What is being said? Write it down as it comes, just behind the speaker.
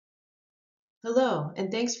Hello,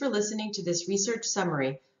 and thanks for listening to this research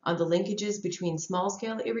summary on the linkages between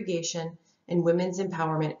small-scale irrigation and women's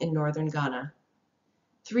empowerment in northern Ghana.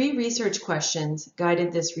 3 research questions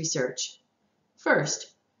guided this research.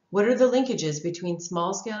 First, what are the linkages between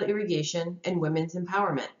small-scale irrigation and women's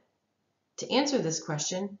empowerment? To answer this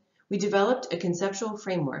question, we developed a conceptual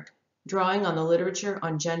framework drawing on the literature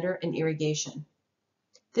on gender and irrigation.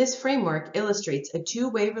 This framework illustrates a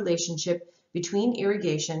two-way relationship between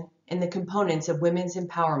irrigation and the components of women's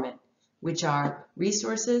empowerment, which are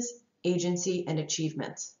resources, agency, and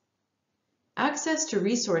achievements. Access to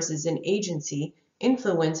resources and agency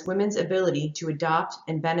influence women's ability to adopt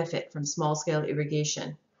and benefit from small-scale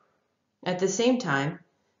irrigation. At the same time,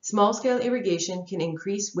 small-scale irrigation can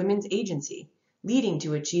increase women's agency, leading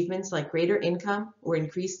to achievements like greater income or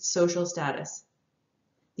increased social status.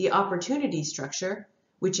 The opportunity structure,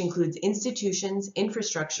 which includes institutions,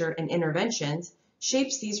 infrastructure, and interventions,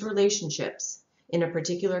 shapes these relationships in a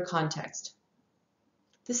particular context.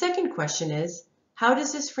 The second question is, how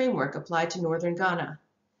does this framework apply to northern Ghana?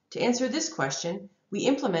 To answer this question, we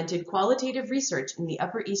implemented qualitative research in the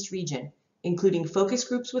Upper East region, including focus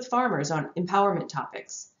groups with farmers on empowerment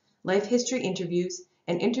topics, life history interviews,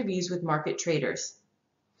 and interviews with market traders.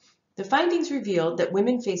 The findings revealed that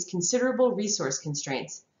women face considerable resource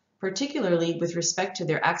constraints, particularly with respect to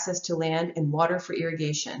their access to land and water for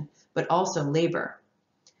irrigation, but also labor.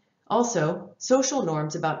 Also, social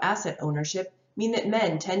norms about asset ownership mean that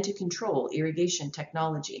men tend to control irrigation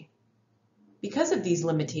technology. Because of these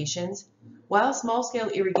limitations, while small-scale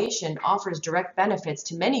irrigation offers direct benefits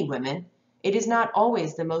to many women, it is not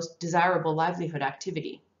always the most desirable livelihood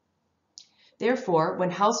activity. Therefore,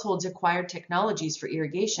 when households acquired technologies for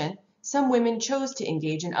irrigation, some women chose to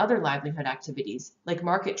engage in other livelihood activities, like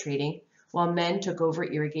market trading, while men took over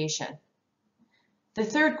irrigation. The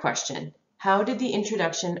third question, how did the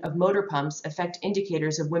introduction of motor pumps affect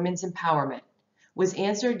indicators of women's empowerment, was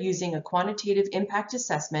answered using a quantitative impact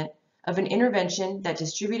assessment of an intervention that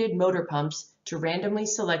distributed motor pumps to randomly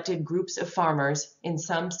selected groups of farmers in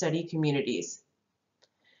some study communities.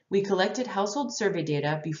 We collected household survey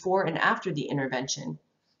data before and after the intervention,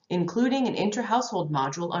 including an intra-household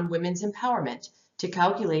module on women's empowerment to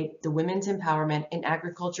calculate the Women's Empowerment in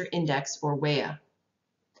Agriculture Index, or WEA.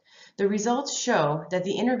 The results show that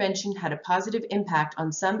the intervention had a positive impact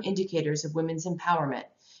on some indicators of women's empowerment,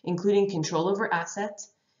 including control over assets,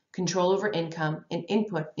 control over income, and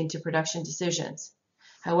input into production decisions.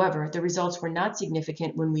 However, the results were not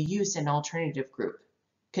significant when we used an alternative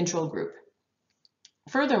control group.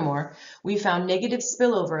 Furthermore, we found negative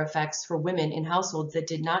spillover effects for women in households that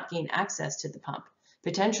did not gain access to the pump,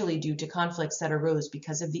 potentially due to conflicts that arose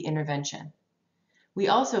because of the intervention. We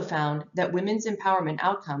also found that women's empowerment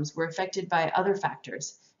outcomes were affected by other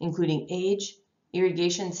factors, including age,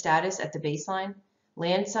 irrigation status at the baseline,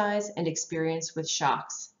 land size, and experience with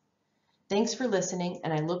shocks. Thanks for listening,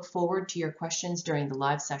 and I look forward to your questions during the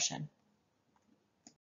live session.